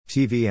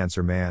TV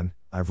Answer Man,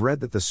 I've read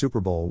that the Super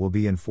Bowl will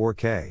be in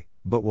 4K,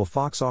 but will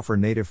Fox offer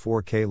native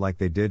 4K like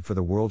they did for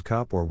the World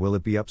Cup, or will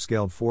it be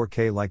upscaled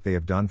 4K like they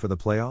have done for the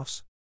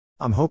playoffs?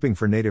 I'm hoping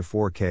for native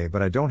 4K,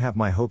 but I don't have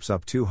my hopes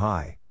up too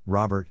high.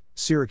 Robert,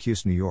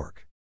 Syracuse, New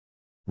York.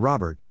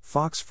 Robert,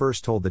 Fox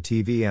first told the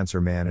TV Answer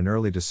Man in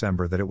early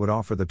December that it would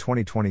offer the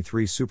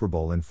 2023 Super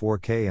Bowl in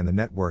 4K, and the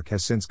network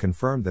has since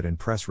confirmed that in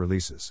press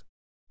releases.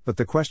 But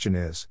the question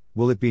is,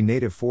 will it be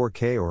native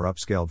 4K or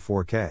upscaled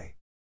 4K?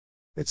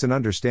 It's an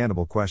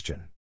understandable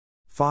question.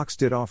 Fox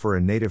did offer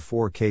a native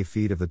 4K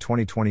feed of the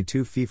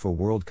 2022 FIFA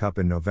World Cup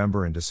in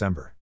November and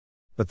December.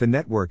 But the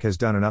network has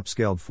done an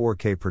upscaled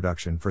 4K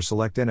production for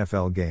select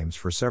NFL games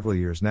for several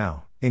years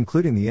now,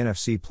 including the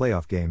NFC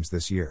playoff games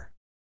this year.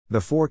 The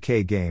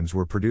 4K games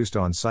were produced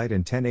on site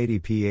in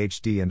 1080p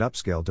HD and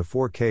upscaled to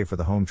 4K for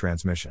the home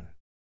transmission.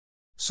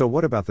 So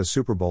what about the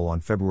Super Bowl on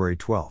February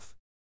 12th?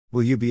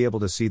 Will you be able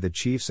to see the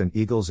Chiefs and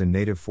Eagles in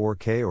native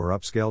 4K or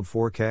upscaled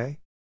 4K?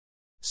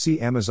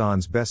 See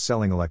Amazon's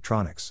best-selling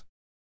electronics.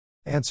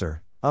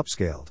 Answer: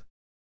 upscaled.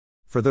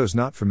 For those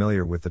not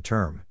familiar with the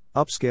term,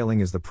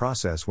 upscaling is the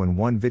process when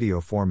one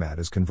video format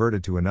is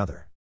converted to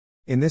another.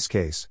 In this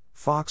case,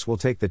 Fox will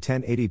take the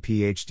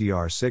 1080p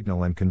HDR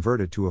signal and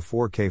convert it to a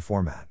 4K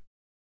format.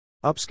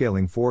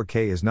 Upscaling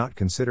 4K is not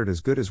considered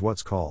as good as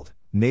what's called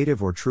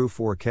native or true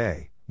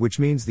 4K, which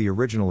means the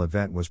original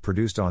event was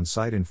produced on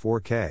site in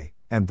 4K,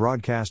 and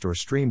broadcast or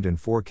streamed in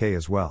 4K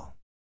as well.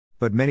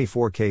 But many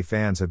 4K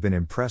fans have been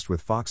impressed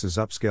with Fox's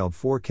upscaled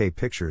 4K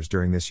pictures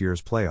during this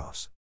year's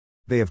playoffs.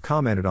 They have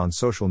commented on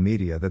social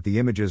media that the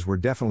images were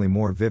definitely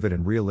more vivid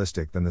and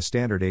realistic than the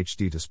standard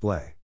HD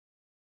display.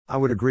 I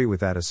would agree with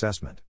that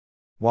assessment.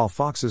 While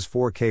Fox's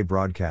 4K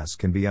broadcasts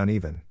can be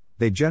uneven,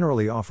 they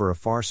generally offer a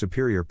far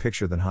superior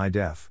picture than high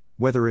def,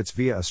 whether it's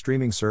via a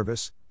streaming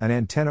service, an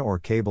antenna, or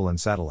cable and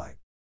satellite.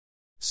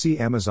 See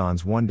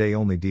Amazon's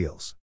one-day-only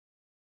deals.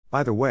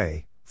 By the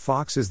way,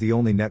 Fox is the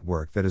only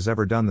network that has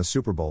ever done the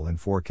Super Bowl in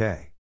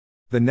 4K.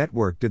 The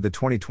network did the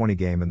 2020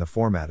 game in the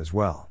format as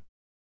well.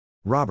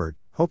 Robert,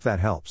 hope that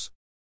helps.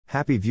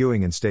 Happy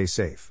viewing and stay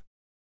safe.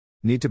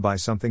 Need to buy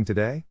something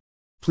today?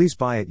 Please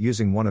buy it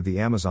using one of the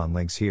Amazon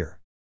links here.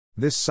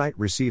 This site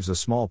receives a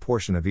small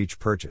portion of each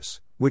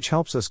purchase, which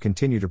helps us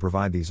continue to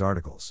provide these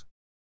articles.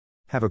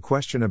 Have a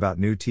question about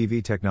new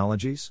TV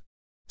technologies?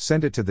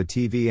 Send it to the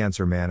TV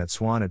Answer Man at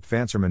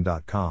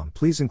swan@vanserman.com.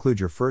 Please include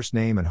your first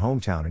name and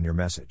hometown in your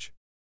message.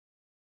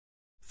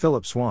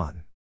 Philip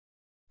Swan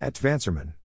 @Vanserman.